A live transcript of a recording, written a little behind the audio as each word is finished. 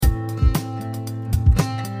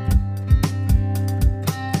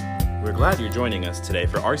glad you're joining us today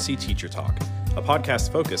for RC Teacher Talk, a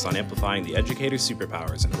podcast focused on amplifying the educator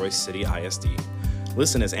superpowers in Royse City ISD.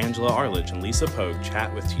 Listen as Angela Arledge and Lisa Pogue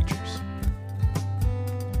chat with teachers.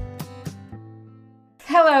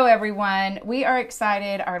 Hello, everyone. We are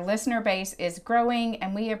excited. Our listener base is growing,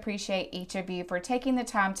 and we appreciate each of you for taking the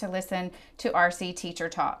time to listen to RC Teacher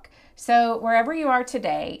Talk. So wherever you are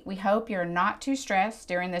today, we hope you're not too stressed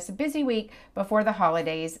during this busy week before the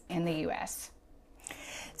holidays in the U.S.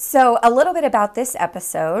 So a little bit about this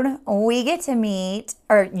episode, we get to meet,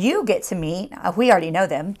 or you get to meet, we already know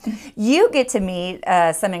them, you get to meet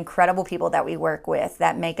some incredible people that we work with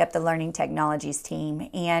that make up the Learning Technologies team.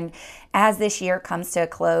 And as this year comes to a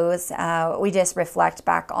close, we just reflect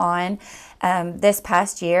back on this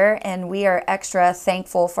past year, and we are extra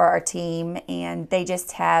thankful for our team, and they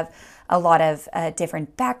just have a lot of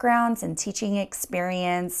different backgrounds and teaching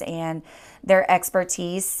experience, and their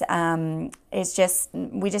expertise is just,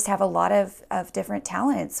 we just have a lot of different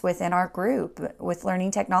talents within our group with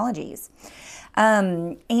Learning Technologies.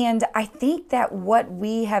 And I think that what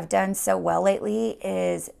we have done so well lately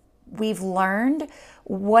is we've learned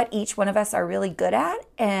what each one of us are really good at,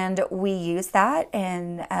 and we use that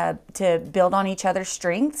and to build on each other's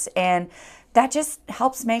strengths, and that just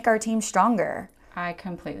helps make our team stronger. I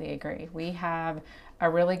completely agree. We have a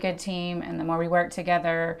really good team, and the more we work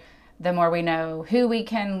together, the more we know who we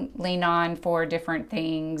can lean on for different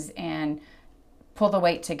things and pull the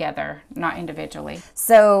weight together, not individually.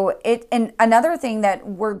 So and another thing that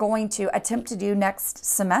we're going to attempt to do next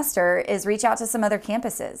semester is reach out to some other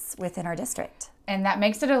campuses within our district. And that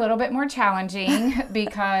makes it a little bit more challenging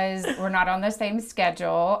because we're not on the same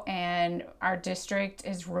schedule, and our district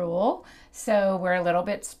is rural, so we're a little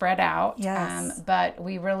bit spread out. Yes. But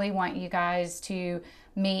we really want you guys to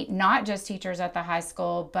meet not just teachers at the high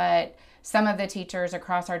school, but some of the teachers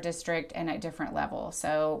across our district and at different levels.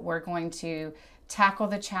 So we're going to tackle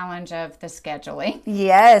the challenge of the scheduling.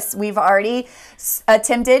 Yes, we've already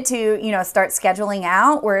attempted to, start scheduling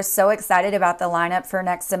out. We're so excited about the lineup for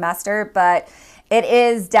next semester, but it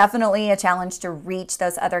is definitely a challenge to reach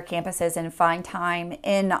those other campuses and find time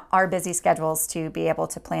in our busy schedules to be able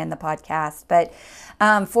to plan the podcast. But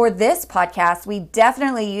for this podcast, we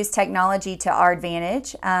definitely use technology to our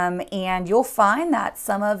advantage. And you'll find that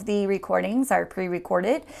some of the recordings are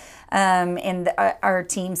pre-recorded, and our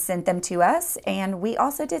team sent them to us. And we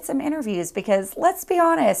also did some interviews because, let's be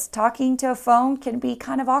honest, talking to a phone can be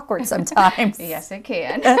kind of awkward sometimes. Yes, it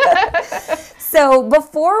can. So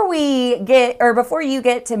before you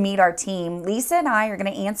get to meet our team, Lisa and I are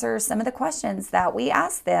going to answer some of the questions that we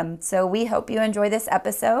asked them. So we hope you enjoy this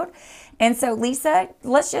episode. And so, Lisa,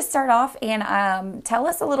 let's just start off and tell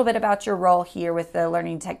us a little bit about your role here with the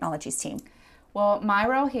Learning Technologies team. Well, my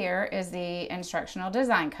role here is the instructional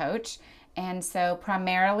design coach. And so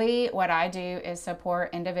primarily what I do is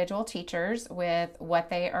support individual teachers with what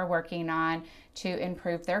they are working on to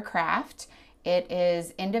improve their craft. It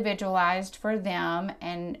is individualized for them,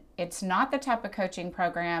 and it's not the type of coaching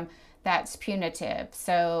program that's punitive.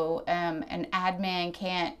 So an admin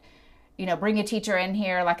can't bring a teacher in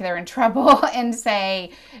here like they're in trouble and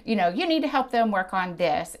say, you need to help them work on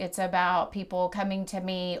this. It's about people coming to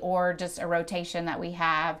me, or just a rotation that we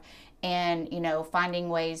have, and, finding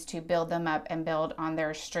ways to build them up and build on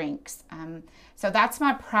their strengths. So that's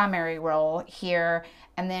my primary role here.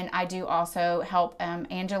 And then I do also help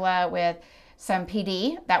Angela with some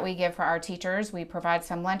PD that we give for our teachers. We provide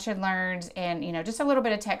some lunch and learns and, just a little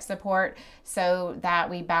bit of tech support so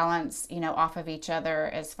that we balance, off of each other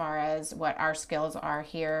as far as what our skills are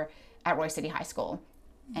here at Royse City High School.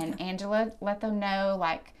 And Angela, let them know,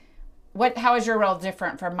 how is your role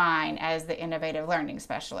different from mine as the Innovative Learning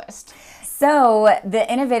Specialist? So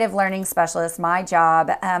the Innovative Learning Specialist, my job,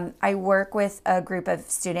 I work with a group of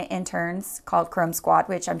student interns called Chrome Squad,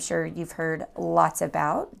 which I'm sure you've heard lots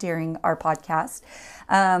about during our podcast.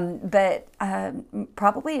 But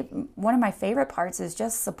probably one of my favorite parts is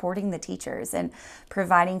just supporting the teachers and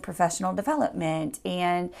providing professional development.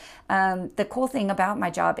 And the cool thing about my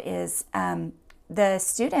job is the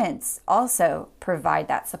students also provide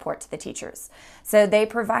that support to the teachers. So they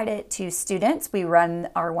provide it to students. We run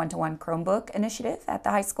our one-to-one Chromebook initiative at the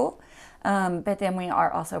high school, but then we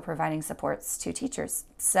are also providing supports to teachers.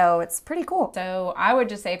 So it's pretty cool. So I would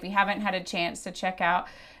just say, if you haven't had a chance to check out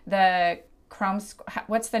the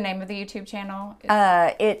what's the name of the YouTube channel?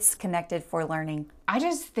 It's Connected for Learning. I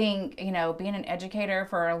just think, being an educator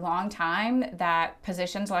for a long time, that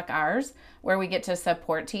positions like ours, where we get to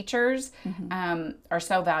support teachers, are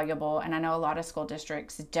so valuable. And I know a lot of school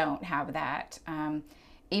districts don't have that.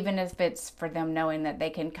 Even if it's for them knowing that they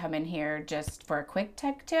can come in here just for a quick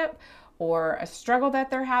tech tip, or a struggle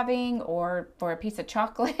that they're having, or for a piece of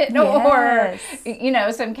chocolate, Yes.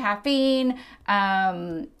 or, some caffeine.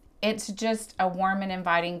 It's just a warm and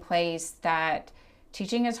inviting place that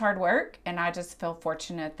teaching is hard work. And I just feel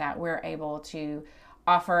fortunate that we're able to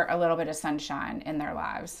offer a little bit of sunshine in their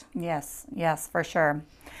lives. Yes, for sure.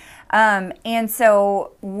 And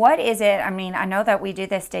so what is it? I mean, I know that we do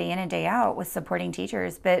this day in and day out with supporting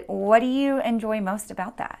teachers, but what do you enjoy most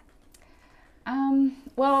about that?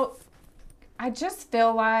 Well, I just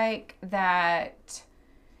feel like that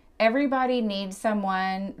everybody needs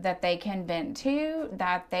someone that they can vent to,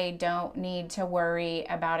 that they don't need to worry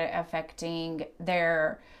about it affecting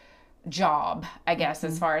their job, I guess,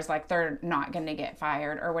 as far as like they're not going to get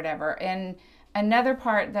fired or whatever. And another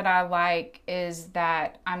part that I like is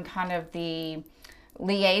that I'm kind of the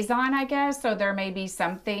liaison, I guess. So there may be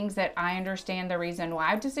some things that I understand the reason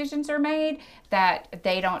why decisions are made that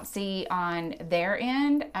they don't see on their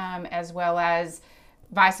end, as well as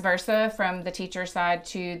vice versa from the teacher side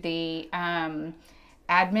to the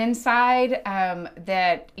admin side,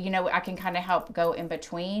 that, I can kind of help go in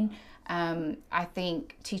between. I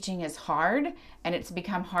think teaching is hard and it's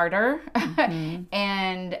become harder.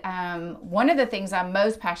 And one of the things I'm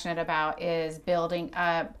most passionate about is building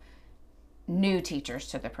up new teachers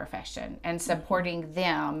to the profession and supporting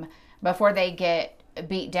them before they get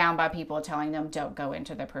beat down by people telling them don't go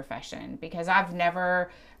into the profession, because I've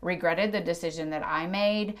never regretted the decision that I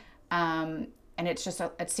made. And it's just,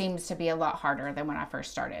 it seems to be a lot harder than when I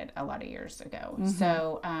first started a lot of years ago.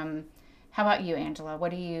 So, how about you, Angela?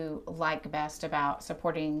 What do you like best about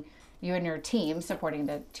supporting you and your team, supporting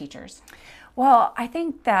the teachers? Well, I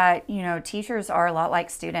think that, teachers are a lot like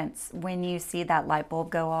students. When you see that light bulb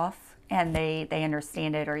go off and they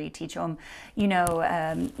understand it, or you teach them,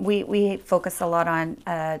 we focus a lot on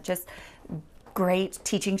just great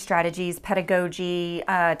teaching strategies, pedagogy,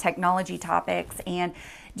 technology topics, and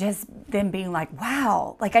just them being like,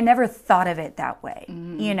 wow, like I never thought of it that way.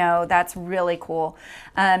 That's really cool.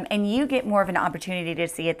 And you get more of an opportunity to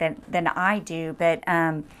see it than I do, but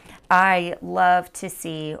I love to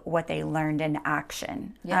see what they learned in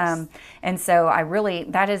action. Yes. And so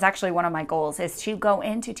that is actually one of my goals, is to go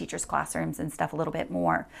into teachers' classrooms and stuff a little bit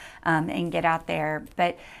more, and get out there.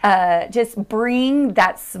 But just bring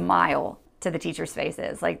that smile to the teachers'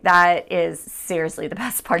 faces. Like, that is seriously the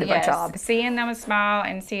best part of our job. Seeing them smile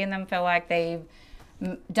and seeing them feel like they've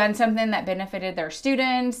done something that benefited their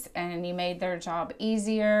students and you made their job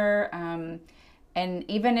easier. And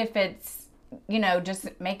even if it's,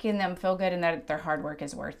 just making them feel good and that their hard work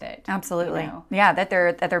is worth it. Absolutely. Yeah, that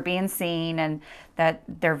they're being seen and that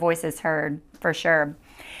their voice is heard, for sure.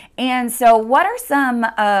 And so what are some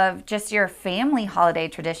of just your family holiday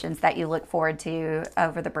traditions that you look forward to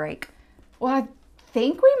over the break? Well, I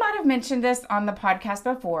think we might have mentioned this on the podcast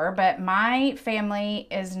before, but my family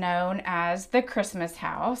is known as the Christmas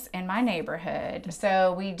house in my neighborhood.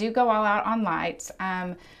 So we do go all out on lights.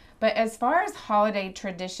 But as far as holiday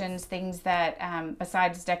traditions, things that,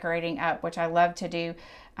 besides decorating up, which I love to do,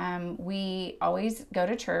 we always go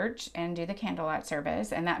to church and do the candlelight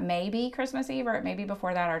service. And that may be Christmas Eve, or it may be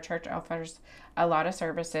before that. Our church offers a lot of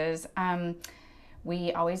services.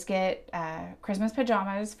 We always get Christmas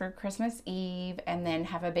pajamas for Christmas Eve, and then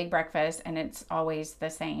have a big breakfast, and it's always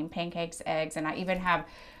the same: pancakes, eggs, and I even have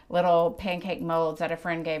little pancake molds that a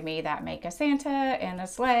friend gave me that make a Santa and a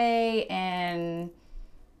sleigh, and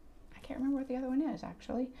I can't remember what the other one is,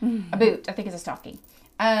 actually. A boot, I think it's a stocking.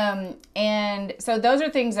 And so those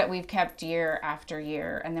are things that we've kept year after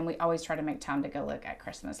year, and then we always try to make time to go look at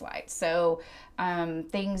Christmas lights. So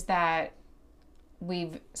things that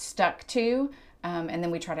we've stuck to. And then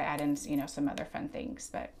we try to add in, some other fun things.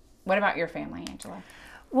 But what about your family, Angela?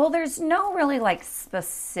 Well, there's no really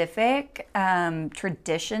specific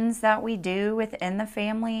traditions that we do within the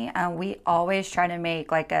family. We always try to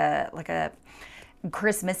make like a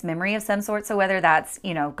Christmas memory of some sort. So whether that's,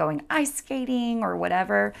 going ice skating or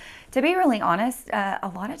whatever. To be really honest,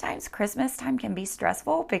 a lot of times Christmas time can be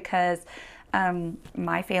stressful because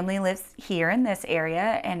my family lives here in this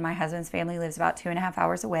area, and my husband's family lives about 2.5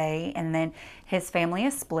 hours away, and then his family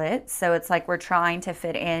is split. So it's like we're trying to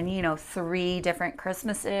fit in, 3 different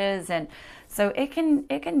Christmases, and so it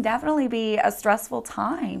can definitely be a stressful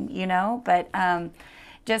time, but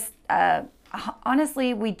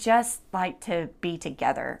honestly, we just like to be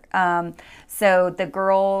together. So the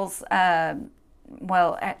girls,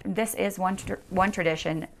 this is one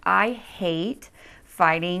tradition. I hate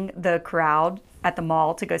fighting the crowd at the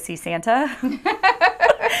mall to go see Santa.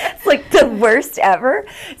 It's like the worst ever.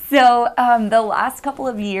 So the last couple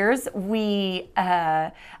of years,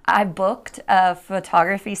 I booked a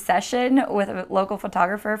photography session with a local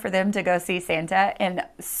photographer for them to go see Santa, and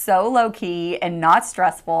so low key and not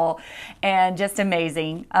stressful and just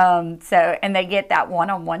amazing. And they get that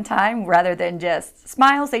one-on-one time rather than just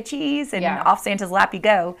smile, say cheese, and off Santa's lap you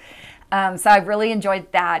go. So I really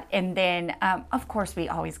enjoyed that. And then, of course, we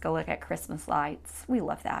always go look at Christmas lights. We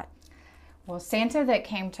love that. Well, Santa that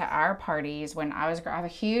came to our parties when I have a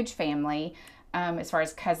huge family. As far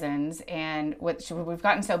as cousins, and we've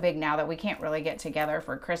gotten so big now that we can't really get together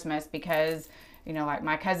for Christmas because, like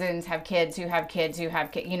my cousins have kids who have kids who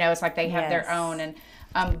have kids, it's like they have their own.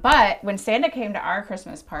 And but when Santa came to our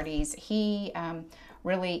Christmas parties, he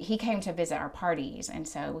came to visit our parties, and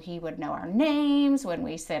so he would know our names when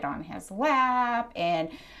we sit on his lap, and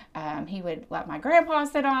he would let my grandpa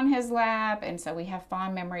sit on his lap, and so we have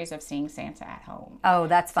fond memories of seeing Santa at home. Oh,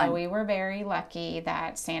 that's fun. So we were very lucky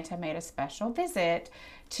that Santa made a special visit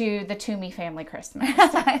to the Toomey family Christmas.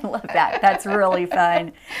 I love that. That's really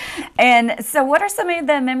fun. And so what are some of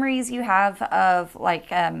the memories you have of like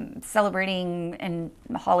celebrating and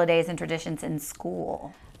holidays and traditions in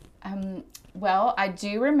school? Well, I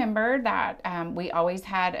do remember that we always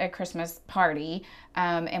had a Christmas party,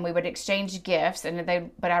 and we would exchange gifts,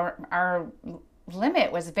 but our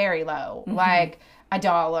limit was very low, like $1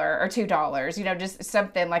 or $2, just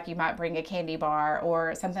something like you might bring a candy bar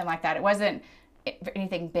or something like that. It wasn't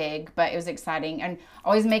anything big, but it was exciting, and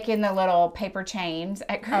always making the little paper chains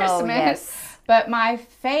at Christmas. Oh, yes. But my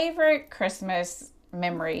favorite Christmas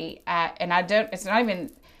memory, it's not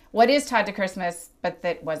even what is tied to Christmas, but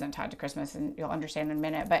that wasn't tied to Christmas, and you'll understand in a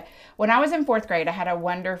minute. But when I was in 4th grade, I had a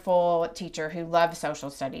wonderful teacher who loved social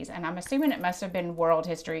studies, and I'm assuming it must have been world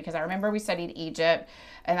history because I remember we studied Egypt,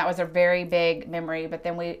 and that was a very big memory. But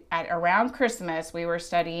then around Christmas, we were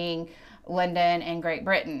studying London and Great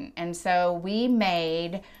Britain, and so we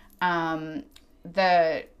made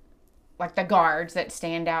the guards that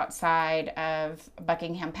stand outside of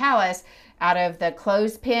Buckingham Palace out of the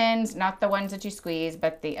clothespins, not the ones that you squeeze,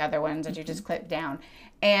 but the other ones that you just clip down.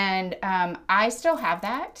 And I still have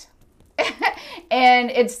that. And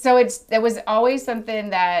it was always something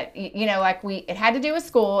that, it had to do with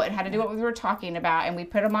school. It had to do what we were talking about. And we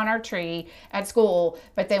put them on our tree at school,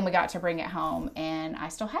 but then we got to bring it home, and I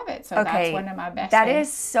still have it. So that's one of my best That things.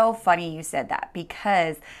 is so funny you said that,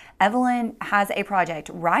 because Evelyn has a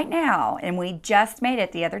project right now, and we just made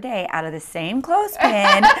it the other day out of the same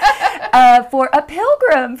clothespin for a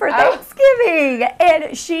pilgrim for Thanksgiving.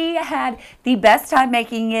 And she had the best time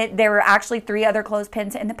making it. There were actually 3 other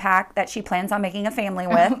clothespins in the pack that she plans on making a family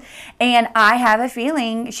with. And I have a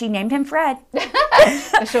feeling she named him Fred.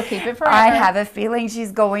 So she'll keep it forever. I have a feeling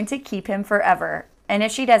she's going to keep him forever. And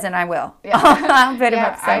if she doesn't, I will. Yeah. I'll put him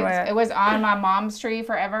up somewhere. It was on my mom's tree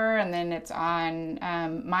forever, and then it's on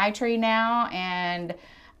my tree now. And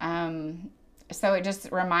so it just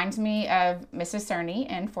reminds me of Mrs. Cerny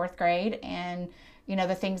in 4th grade and,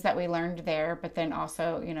 the things that we learned there, but then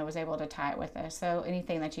also, was able to tie it with us. So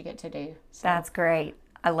anything that you get to do. So. That's great.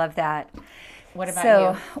 I love that. What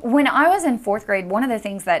about you? When I was in 4th grade, one of the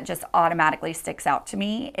things that just automatically sticks out to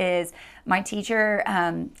me is my teacher,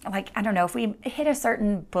 I don't know, if we hit a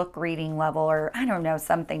certain book reading level or I don't know,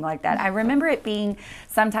 something like that. I remember it being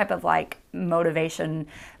some type of motivation,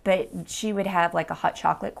 but she would have a hot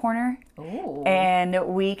chocolate corner. Ooh. And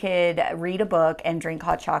we could read a book and drink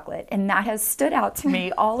hot chocolate. And that has stood out to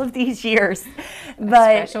me all of these years.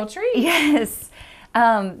 But special treat. Yes.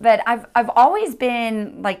 But I've always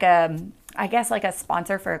been a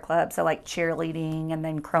sponsor for a club, so cheerleading and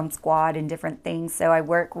then Chrome Squad and different things. So I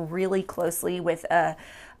work really closely with a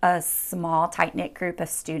small, tight-knit group of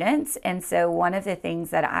students. And so one of the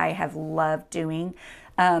things that I have loved doing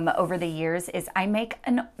over the years is I make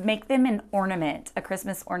them an ornament, a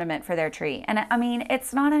Christmas ornament for their tree. And I mean,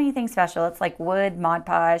 it's not anything special. It's wood, Mod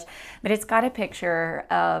Podge, but it's got a picture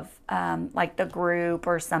of the group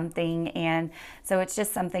or something. And so it's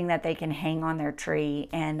just something that they can hang on their tree.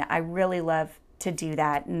 And I really love to do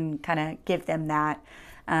that and kind of give them that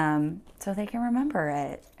so they can remember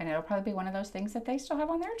it. And it'll probably be one of those things that they still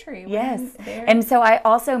have on their tree. Yes. And so I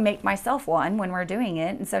also make myself one when we're doing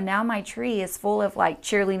it. And so now my tree is full of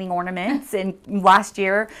cheerleading ornaments and last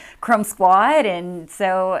year Chrome Squad. And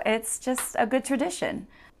so it's just a good tradition.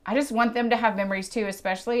 I just want them to have memories too,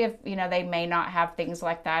 especially if, they may not have things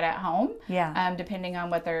like that at home. Yeah. Depending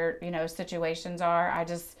on what their, situations are. I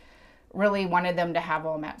just really wanted them to have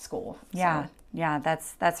them at school. Yeah. So. Yeah,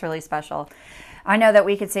 that's really special. I know that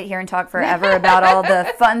we could sit here and talk forever about all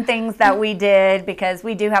the fun things that we did, because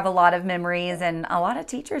we do have a lot of memories and a lot of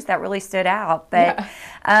teachers that really stood out. But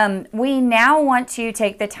we now want to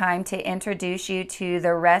take the time to introduce you to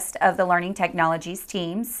the rest of the Learning Technologies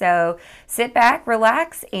team. So sit back,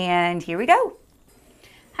 relax, and here we go.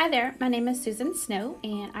 Hi there, my name is Susan Snow,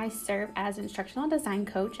 and I serve as instructional design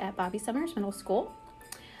coach at Bobby Summers Middle School.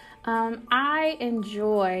 I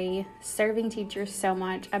enjoy serving teachers so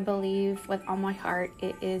much. I believe with all my heart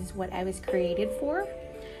it is what I was created for.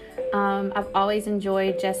 I've always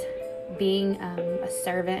enjoyed just being a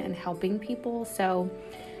servant and helping people. So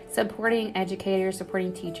supporting educators,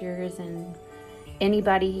 supporting teachers, and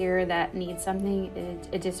anybody here that needs something,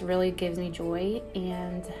 it just really gives me joy.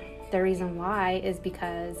 And the reason why is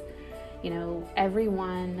because,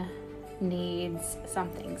 everyone needs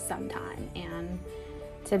something sometime, and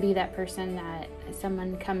to be that person that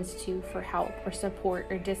someone comes to for help or support,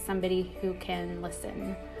 or just somebody who can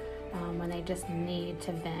listen when they just need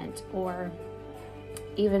to vent. Or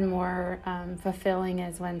even more fulfilling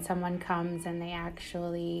is when someone comes and they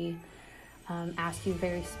actually ask you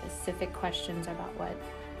very specific questions about what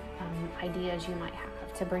ideas you might have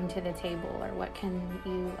to bring to the table, or what can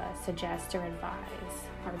you suggest or advise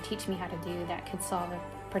or teach me how to do that could solve a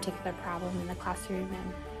particular problem in the classroom.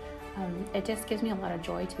 And it just gives me a lot of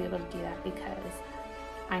joy to be able to do that, because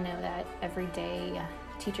I know that every day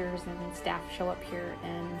teachers and staff show up here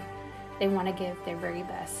and they want to give their very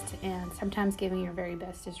best, and sometimes giving your very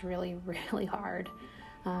best is really, really hard.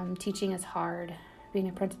 Teaching is hard, being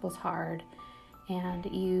a principal is hard, and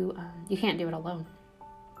you can't do it alone.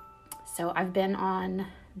 So I've been on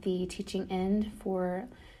the teaching end for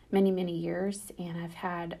many, many years, and I've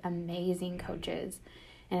had amazing coaches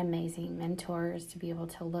and amazing mentors to be able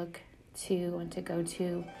to look to and to go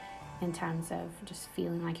to in times of just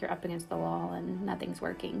feeling like you're up against the wall and nothing's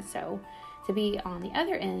working. So to be on the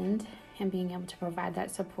other end and being able to provide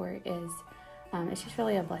that support is it's just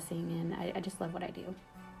really a blessing, and I just love what I do.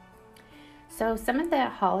 So some of the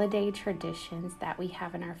holiday traditions that we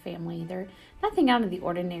have in our family, they're nothing out of the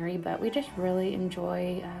ordinary, but we just really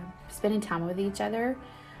enjoy spending time with each other.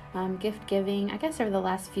 Gift giving, I guess over the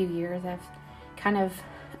last few years, I've kind of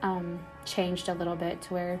changed a little bit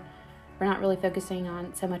to where we're not really focusing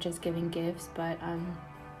on so much as giving gifts, but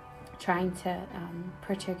trying to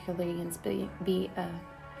particularly be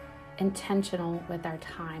intentional with our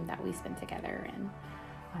time that we spend together. And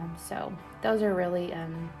so those are really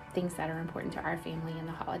things that are important to our family in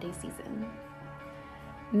the holiday season.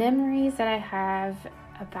 Memories that I have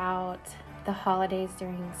about the holidays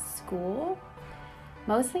during school,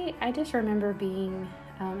 mostly I just remember being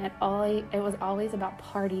it was always about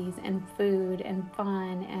parties and food and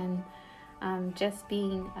fun, and just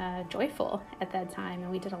being joyful at that time.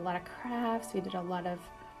 And we did a lot of crafts, we did a lot of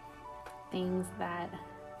things that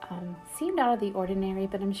seemed out of the ordinary,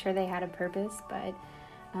 but I'm sure they had a purpose. But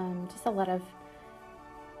just a lot of,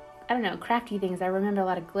 crafty things. I remember a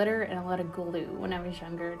lot of glitter and a lot of glue when I was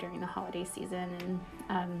younger during the holiday season.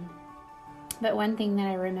 And but one thing that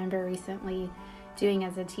I remember recently doing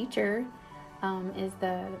as a teacher is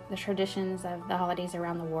the traditions of the holidays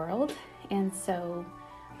around the world. And so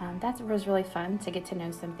that was really fun to get to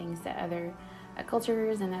know some things that other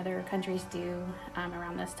cultures and other countries do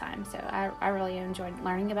around this time. So I really enjoyed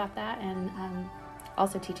learning about that, and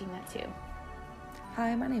also teaching that too.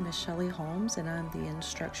 Hi, my name is Shelly Holmes, and I'm the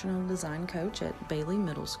instructional design coach at Bailey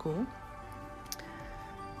Middle School.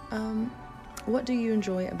 What do you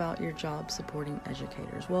enjoy about your job supporting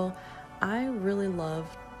educators? Well, I really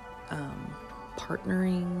love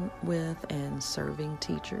partnering with and serving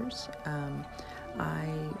teachers. I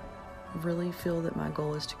really feel that my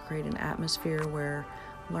goal is to create an atmosphere where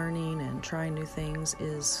learning and trying new things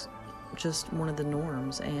is just one of the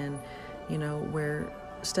norms, and where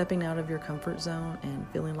stepping out of your comfort zone and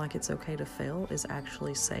feeling like it's okay to fail is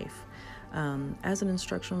actually safe. As an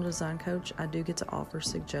instructional design coach, I do get to offer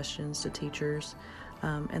suggestions to teachers,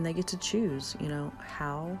 and they get to choose,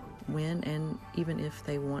 how, when, and even if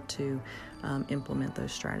they want to implement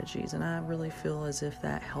those strategies. And I really feel as if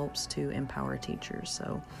that helps to empower teachers.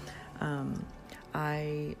 So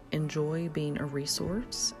I enjoy being a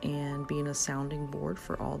resource and being a sounding board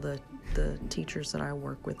for all the teachers that I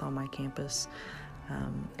work with on my campus.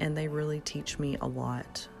 And they really teach me a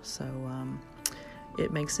lot. So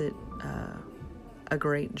it makes it a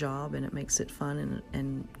great job, and it makes it fun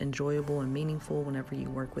and enjoyable and meaningful whenever you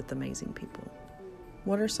work with amazing people.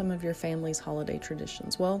 What are some of your family's holiday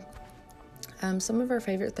traditions? Well, Some of our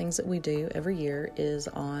favorite things that we do every year is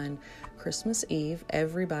on Christmas Eve,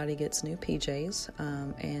 everybody gets new PJs.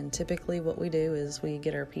 And typically what we do is we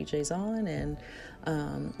get our PJs on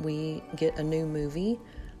and we get a new movie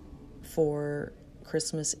for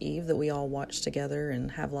Christmas Eve that we all watch together and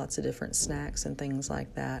have lots of different snacks and things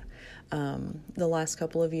like that. The last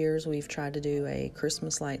couple of years we've tried to do a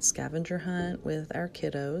Christmas light scavenger hunt with our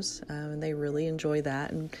kiddos, and they really enjoy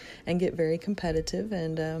that and get very competitive,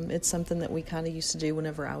 and it's something that we kind of used to do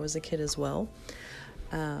whenever I was a kid as well.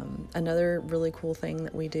 Another really cool thing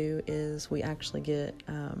that we do is we actually get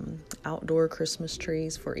outdoor Christmas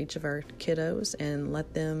trees for each of our kiddos and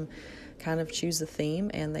let them kind of choose a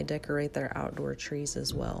theme, and they decorate their outdoor trees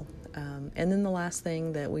as well. And then the last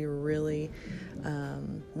thing that we really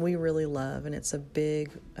love, and it's a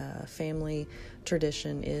big family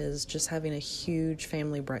tradition, is just having a huge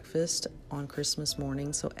family breakfast on Christmas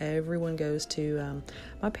morning. So everyone goes to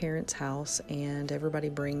my parents' house, and everybody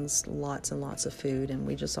brings lots and lots of food, and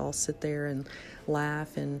we just all sit there and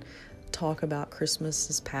laugh and talk about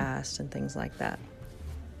Christmas's past and things like that.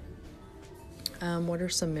 What are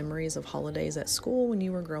some memories of holidays at school when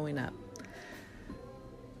you were growing up?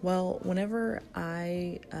 Well, whenever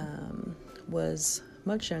I was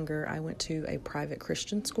much younger, I went to a private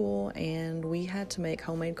Christian school, and we had to make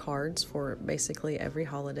homemade cards for basically every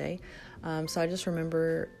holiday. So I just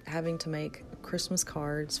remember having to make Christmas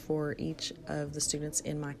cards for each of the students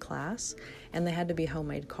in my class, and they had to be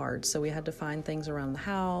homemade cards. So we had to find things around the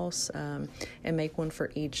house and make one for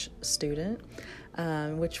each student,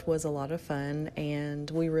 which was a lot of fun. And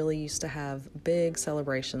we really used to have big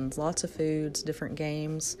celebrations, lots of foods, different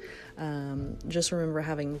games. Just remember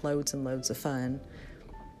having loads and loads of fun.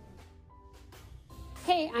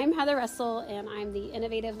 Hey, I'm Heather Russell, and I'm the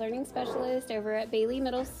Innovative Learning Specialist over at Bailey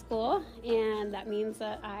Middle School, and that means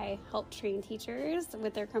that I help train teachers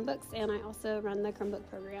with their Chromebooks, and I also run the Chromebook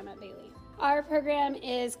program at Bailey. Our program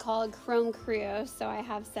is called Chrome Crew, so I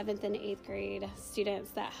have 7th and 8th grade students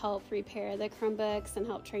that help repair the Chromebooks and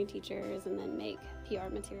help train teachers and then make PR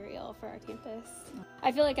material for our campus.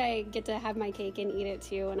 I feel like I get to have my cake and eat it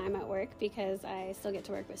too when I'm at work, because I still get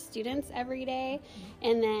to work with students every day,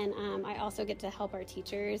 and then I also get to help our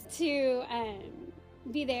teachers to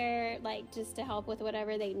be there, like, just to help with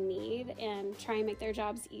whatever they need and try and make their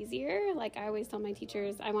jobs easier. Like I always tell my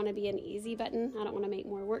teachers, I want to be an easy button. I don't want to make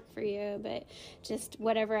more work for you, but just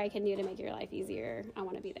whatever I can do to make your life easier, I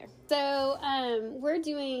want to be there. So we're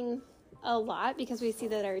doing a lot because we see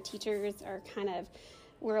that our teachers are kind of,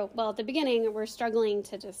 at the beginning, we're struggling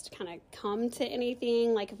to just kind of come to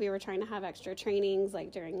anything. Like if we were trying to have extra trainings,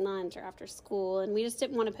 like during lunch or after school, and we just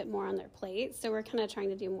didn't want to put more on their plate. So we're kind of trying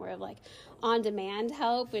to do more of like on-demand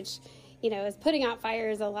help, which, is putting out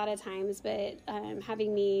fires a lot of times, but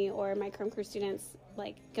having me or my Chrome Crew students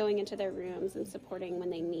like going into their rooms and supporting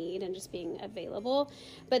when they need and just being available.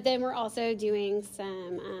 But then we're also doing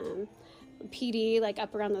some PD, like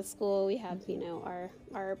up around the school. We have,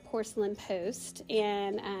 our porcelain post,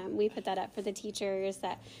 and we put that up for the teachers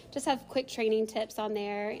that just have quick training tips on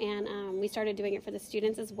there, and we started doing it for the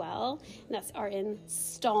students as well, and that's our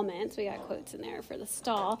installments. We got quotes in there for the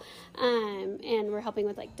stall, and we're helping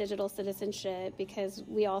with like digital citizenship because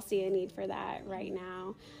we all see a need for that right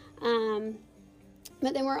now.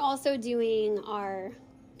 But then we're also doing our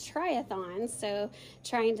triathlons, so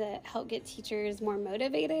trying to help get teachers more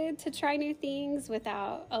motivated to try new things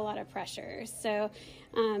without a lot of pressure. So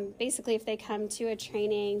basically if they come to a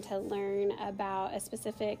training to learn about a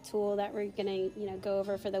specific tool that we're going to go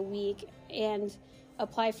over for the week and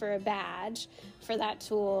apply for a badge for that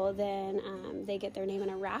tool, then they get their name in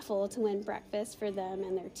a raffle to win breakfast for them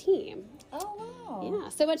and their team. Oh, wow. Yeah,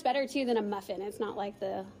 so much better too than a muffin. It's not like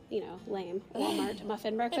the, lame Walmart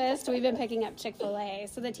muffin breakfast. We've been picking up Chick-fil-A.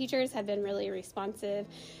 So the teachers have been really responsive.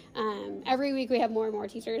 Every week we have more and more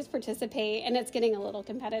teachers participate, and it's getting a little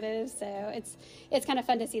competitive. So it's kind of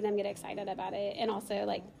fun to see them get excited about it, and also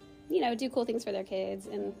like, do cool things for their kids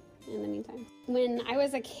and in the meantime. When I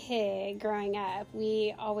was a kid growing up,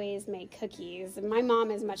 we always made cookies. My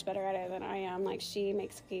mom is much better at it than I am. Like she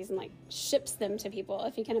makes cookies and like ships them to people,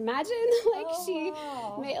 if you can imagine.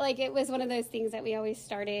 It was one of those things that we always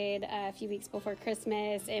started a few weeks before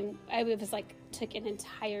Christmas, and it was like took an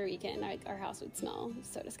entire weekend. Our house would smell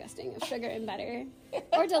so disgusting of sugar and butter,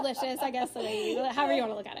 or delicious, I guess, however you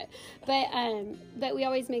want to look at it. But we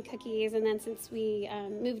always made cookies, and then since we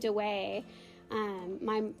moved away,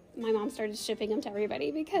 my mom started shipping them to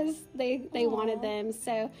everybody because they wanted them.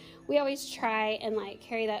 So we always try and like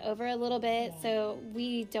carry that over a little bit. So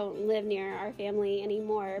we don't live near our family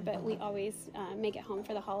anymore, but we always make it home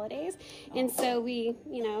for the holidays. And so we,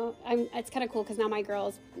 it's kind of cool because now my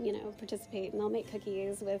girls, participate and they'll make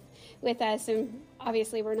cookies with us. And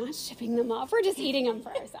obviously we're not shipping them off. We're just eating them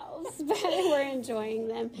for ourselves, but we're enjoying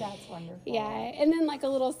them. That's wonderful. Yeah. And then like a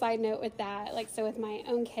little side note with that, like, so with my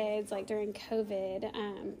own kids, like during COVID,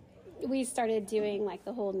 we started doing like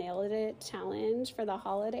the whole Nailed It challenge for the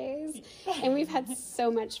holidays, and we've had so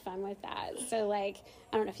much fun with that. So like,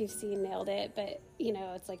 I don't know if you've seen Nailed It, but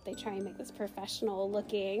it's like they try and make this professional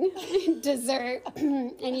looking dessert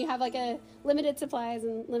and you have like a limited supplies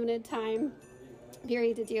and limited time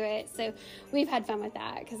period to do it. So we've had fun with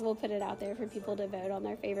that because we'll put it out there for people to vote on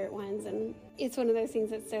their favorite ones. And it's one of those things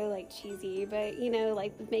that's so like cheesy, but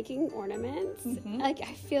like making ornaments, like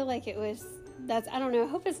I feel like I don't know, I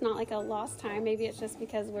hope it's not like a lost time. Maybe it's just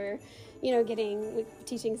because we're,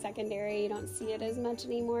 teaching secondary, you don't see it as much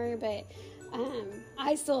anymore, but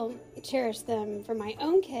I still cherish them for my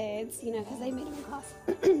own kids, because they made them in class.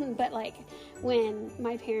 But like when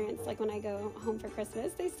my parents, like when I go home for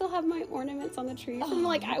Christmas, they still have my ornaments on the tree from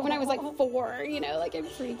like when I was like 4, like in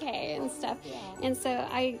pre-K and stuff. Yeah. And so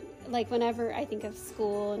I like whenever I think of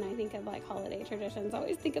school and I think of like holiday traditions, I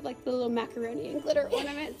always think of like the little macaroni and glitter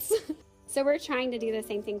ornaments. So we're trying to do the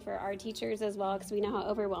same thing for our teachers as well because we know how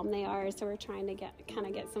overwhelmed they are. So we're trying to get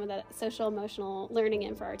some of that social emotional learning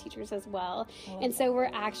in for our teachers as well. And so we're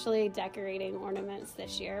actually decorating ornaments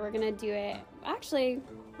this year. We're going to do it actually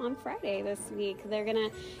on Friday this week. They're going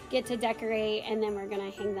to get to decorate and then we're going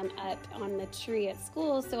to hang them up on the tree at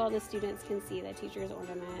school so all the students can see the teachers'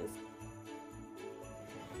 ornaments.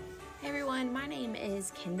 Hey everyone, my name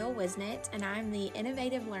is Kendall Wisnett and I'm the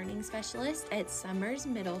Innovative Learning Specialist at Summers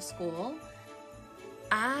Middle School.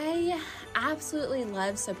 I absolutely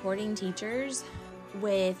love supporting teachers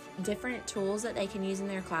with different tools that they can use in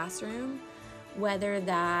their classroom, whether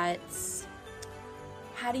that's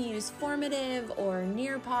how to use Formative or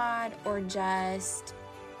Nearpod or just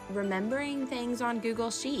remembering things on Google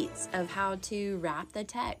Sheets of how to wrap the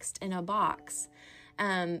text in a box.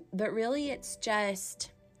 But really it's just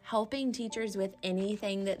helping teachers with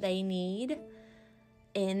anything that they need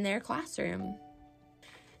in their classroom.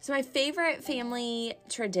 So my favorite family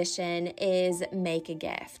tradition is make a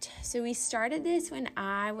gift. So we started this when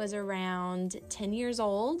I was around 10 years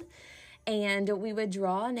old, and we would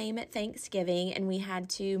draw a name at Thanksgiving and we had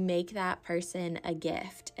to make that person a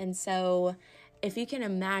gift. And so if you can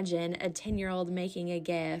imagine a 10-year-old making a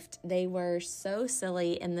gift, they were so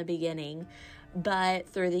silly in the beginning. But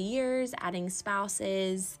through the years, adding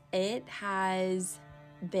spouses, it has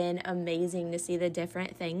been amazing to see the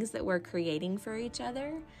different things that we're creating for each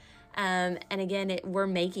other. And again, we're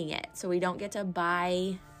making it. So we don't get to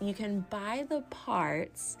buy, you can buy the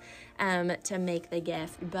parts to make the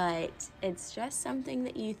gift, but it's just something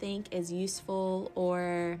that you think is useful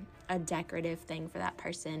or a decorative thing for that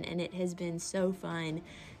person. And it has been so fun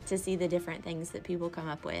to see the different things that people come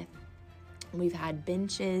up with. We've had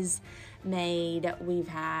benches made. We've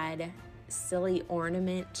had silly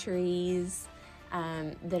ornament trees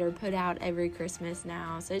that are put out every Christmas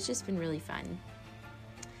now. So it's just been really fun.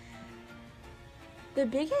 The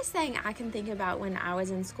biggest thing I can think about when I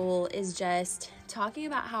was in school is just talking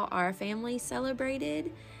about how our family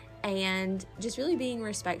celebrated and just really being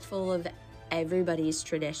respectful of everybody's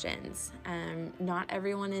traditions. Not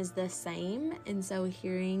everyone is the same, and so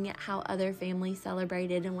hearing how other families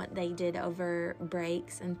celebrated and what they did over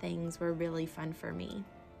breaks and things were really fun for me.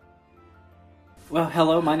 Well,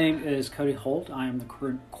 hello, my name is Cody Holt. I am the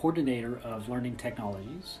coordinator of learning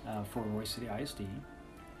technologies for Royse City ISD,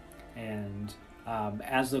 and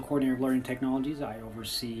as the coordinator of learning technologies, I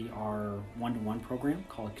oversee our one-to-one program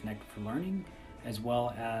called Connected for Learning, as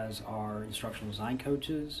well as our instructional design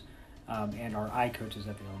coaches and our I coaches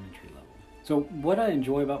at the elementary level. So what I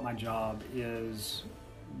enjoy about my job is,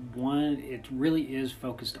 one, it really is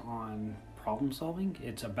focused on problem solving.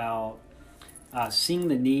 It's about seeing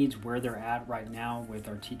the needs where they're at right now with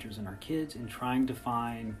our teachers and our kids and trying to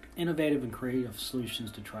find innovative and creative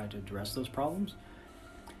solutions to try to address those problems.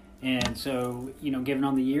 And so, given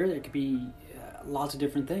on the year, there could be lots of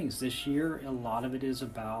different things. This year, a lot of it is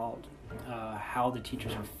about how the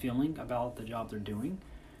teachers are feeling about the job they're doing.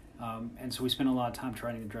 And so we spend a lot of time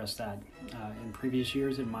trying to address that. In previous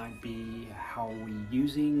years, it might be how are we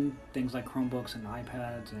using things like Chromebooks and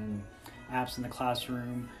iPads and apps in the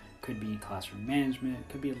classroom. Could be classroom management.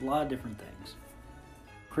 Could be a lot of different things.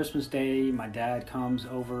 Christmas Day, my dad comes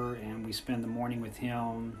over and we spend the morning with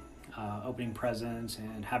him, opening presents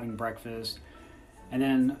and having breakfast. And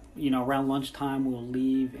then, around lunchtime, we'll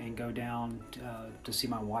leave and go down to see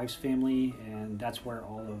my wife's family, and that's where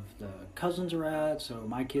all of the cousins are at. So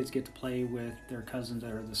my kids get to play with their cousins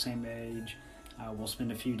that are the same age. We'll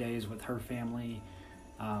spend a few days with her family,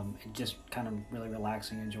 and just kind of really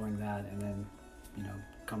relaxing, enjoying that, and then,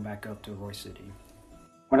 come back up to Royse City.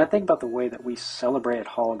 When I think about the way that we celebrated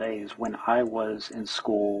holidays when I was in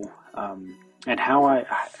school, and how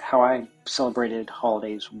I celebrated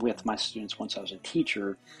holidays with my students once I was a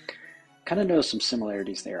teacher, kind of noticed some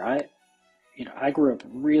similarities there. I grew up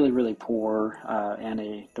really, really poor in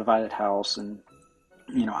a divided house, and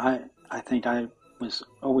I think I was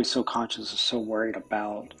always so conscious and so worried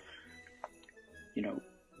about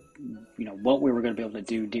what we were going to be able to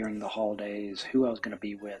do during the holidays, who I was going to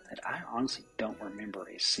be with, and I honestly don't remember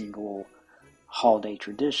a single holiday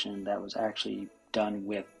tradition that was actually done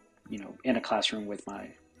with in a classroom with my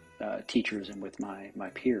teachers and with my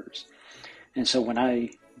peers. And so when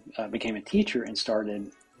I became a teacher and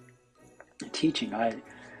started teaching, I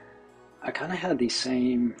kind of had the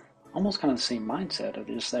same mindset of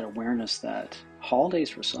just that awareness that holidays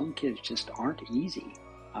for some kids just aren't easy.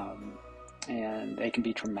 And they can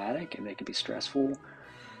be traumatic and they can be stressful.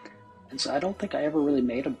 And so I don't think I ever really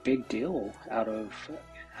made a big deal out of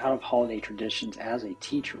holiday traditions as a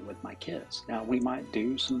teacher with my kids. Now, we might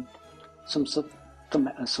do some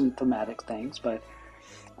thematic things, but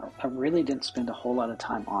I really didn't spend a whole lot of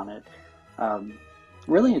time on it.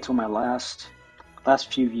 Really until my last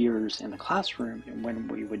few years in the classroom, when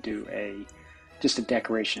we would do just a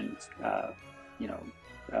decoration,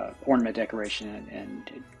 ornament decoration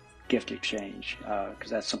and gift exchange, because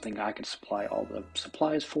that's something I could supply all the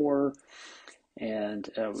supplies for, and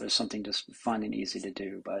it was something just fun and easy to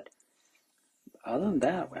do. But other than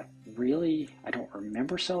that, I don't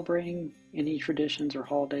remember celebrating any traditions or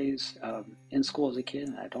holidays in school as a kid,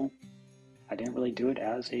 and I didn't really do it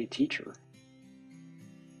as a teacher.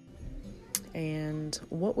 And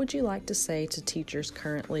what would you like to say to teachers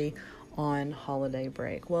currently on holiday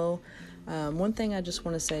break? Well, one thing I just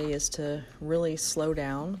want to say is to really slow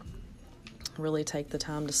down, really take the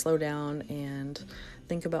time to slow down and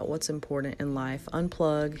think about what's important in life.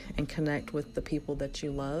 Unplug and connect with the people that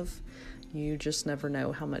you love. You just never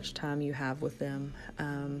know how much time you have with them.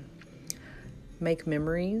 Make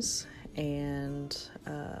memories and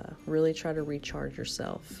really try to recharge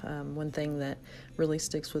yourself. One thing that really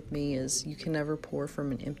sticks with me is you can never pour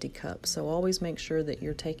from an empty cup. So always make sure that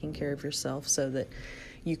you're taking care of yourself so that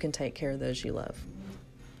you can take care of those you love.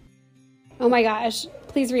 Oh my gosh,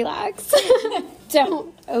 please relax.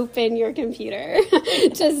 Don't open your computer.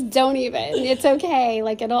 Just don't even. It's okay.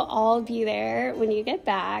 It'll all be there when you get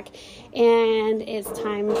back. And it's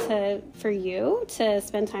time for you to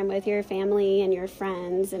spend time with your family and your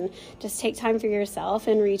friends and just take time for yourself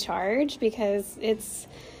and recharge, because it's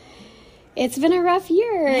been a rough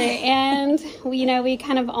year, and we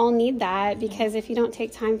kind of all need that, because if you don't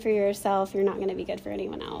take time for yourself, you're not going to be good for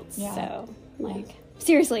anyone else. Yeah. So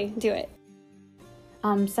seriously, do it.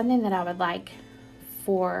 Something that I would like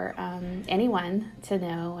for anyone to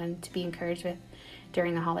know and to be encouraged with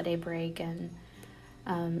during the holiday break and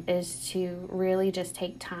is to really just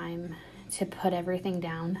take time to put everything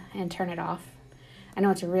down and turn it off. I know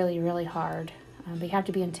it's really, really hard, but you have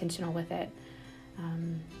to be intentional with it.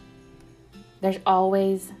 There's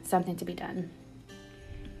always something to be done.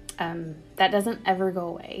 That doesn't ever go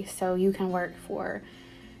away. So you can work for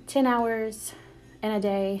 10 hours in a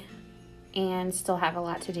day and still have a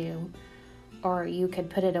lot to do. Or you could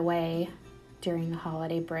put it away during the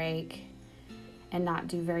holiday break and not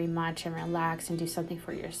do very much and relax and do something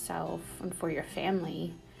for yourself and for your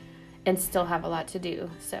family and still have a lot to do.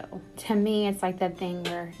 So to me, it's like that thing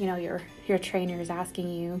where, your trainer is asking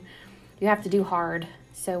you have to do hard.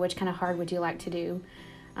 So which kind of hard would you like to do?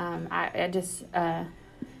 I just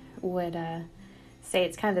would say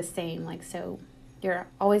it's kind of the same. So you're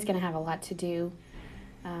always going to have a lot to do.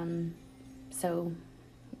 So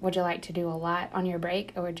would you like to do a lot on your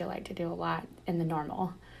break, or would you like to do a lot in the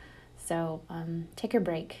normal? So take your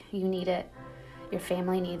break. You need it. Your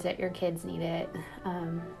family needs it. Your kids need it.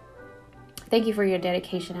 Thank you for your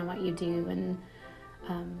dedication and what you do.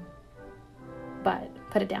 But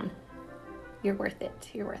put it down. You're worth it.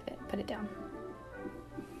 You're worth it. Put it down.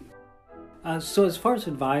 So as far as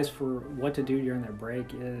advice for what to do during their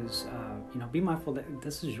break is, be mindful that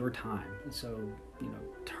this is your time. So,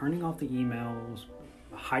 turning off the emails,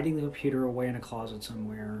 hiding the computer away in a closet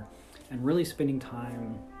somewhere, and really spending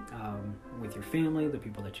time with your family, the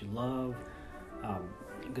people that you love,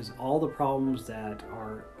 because all the problems that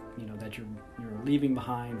are, that you're leaving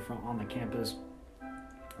behind on the campus,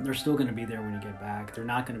 they're still going to be there when you get back. They're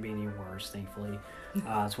not going to be any worse, thankfully.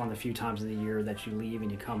 It's one of the few times of the year that you leave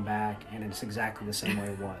and you come back and it's exactly the same way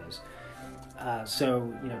it was.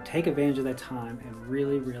 So, take advantage of that time and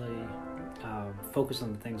really, really focus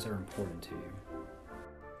on the things that are important to you.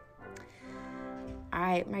 All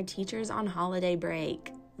right, my teacher's on holiday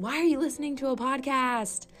break. Why are you listening to a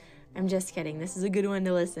podcast? I'm just kidding. This is a good one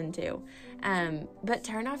to listen to. But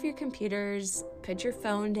turn off your computers, put your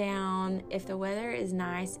phone down. If the weather is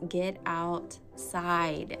nice, get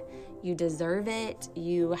outside. You deserve it.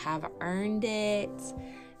 You have earned it.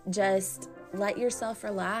 Just let yourself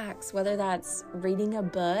relax, whether that's reading a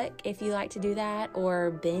book, if you like to do that,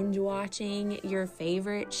 or binge watching your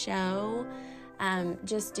favorite show.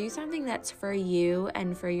 Just do something that's for you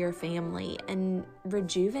and for your family and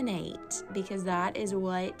rejuvenate, because that is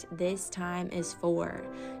what this time is for.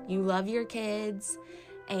 You love your kids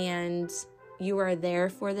and you are there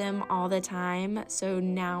for them all the time. So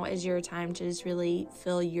now is your time to just really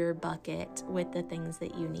fill your bucket with the things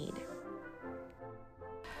that you need.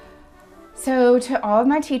 So to all of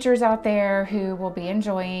my teachers out there who will be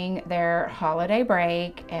enjoying their holiday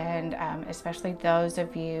break, and especially those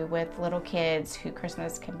of you with little kids who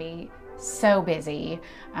Christmas can be so busy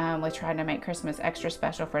with trying to make Christmas extra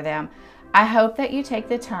special for them, I hope that you take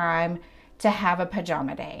the time to have a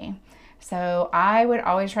pajama day. So I would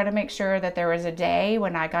always try to make sure that there was a day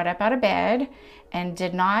when I got up out of bed and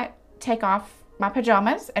did not take off my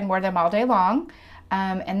pajamas and wore them all day long.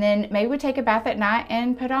 And then maybe we take a bath at night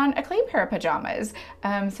and put on a clean pair of pajamas.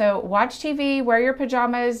 So watch TV, wear your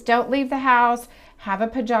pajamas, don't leave the house, have a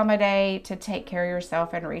pajama day to take care of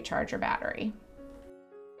yourself and recharge your battery.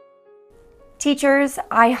 Teachers,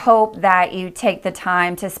 I hope that you take the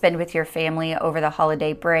time to spend with your family over the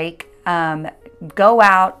holiday break. Go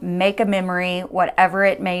out, make a memory, whatever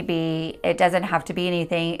it may be. It doesn't have to be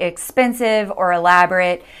anything expensive or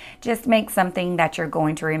elaborate. Just make something that you're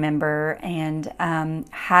going to remember, and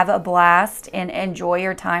have a blast and enjoy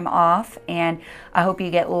your time off. And I hope you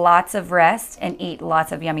get lots of rest and eat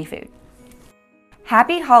lots of yummy food.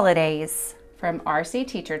 Happy holidays from RC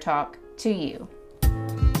Teacher Talk to you.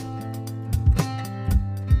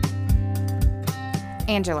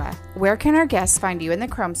 Angela, where can our guests find you in the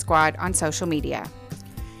Chrome Squad on social media?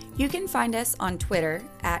 You can find us on Twitter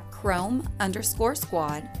at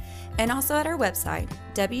Chrome_squad, and also at our website,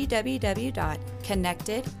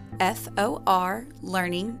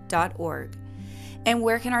 www.connectedforlearning.org. And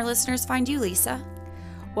where can our listeners find you, Lisa?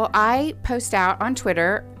 Well, I post out on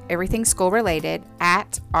Twitter everything school related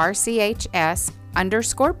at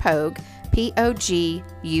RCHS_Pogue,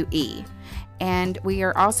 POGUE. And we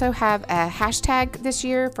also have a hashtag this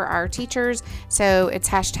year for our teachers. So it's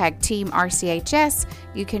hashtag Team RCHS.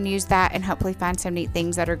 You can use that and hopefully find some neat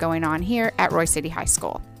things that are going on here at Royse City High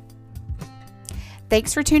School.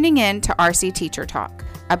 Thanks for tuning in to RC Teacher Talk,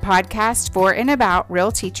 a podcast for and about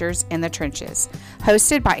real teachers in the trenches,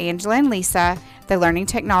 hosted by Angela and Lisa, the Learning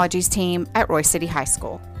Technologies team at Royse City High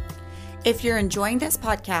School. If you're enjoying this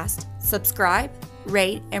podcast, subscribe,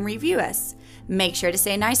 rate, and review us. Make sure to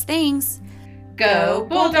say nice things. Go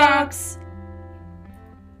Bulldogs!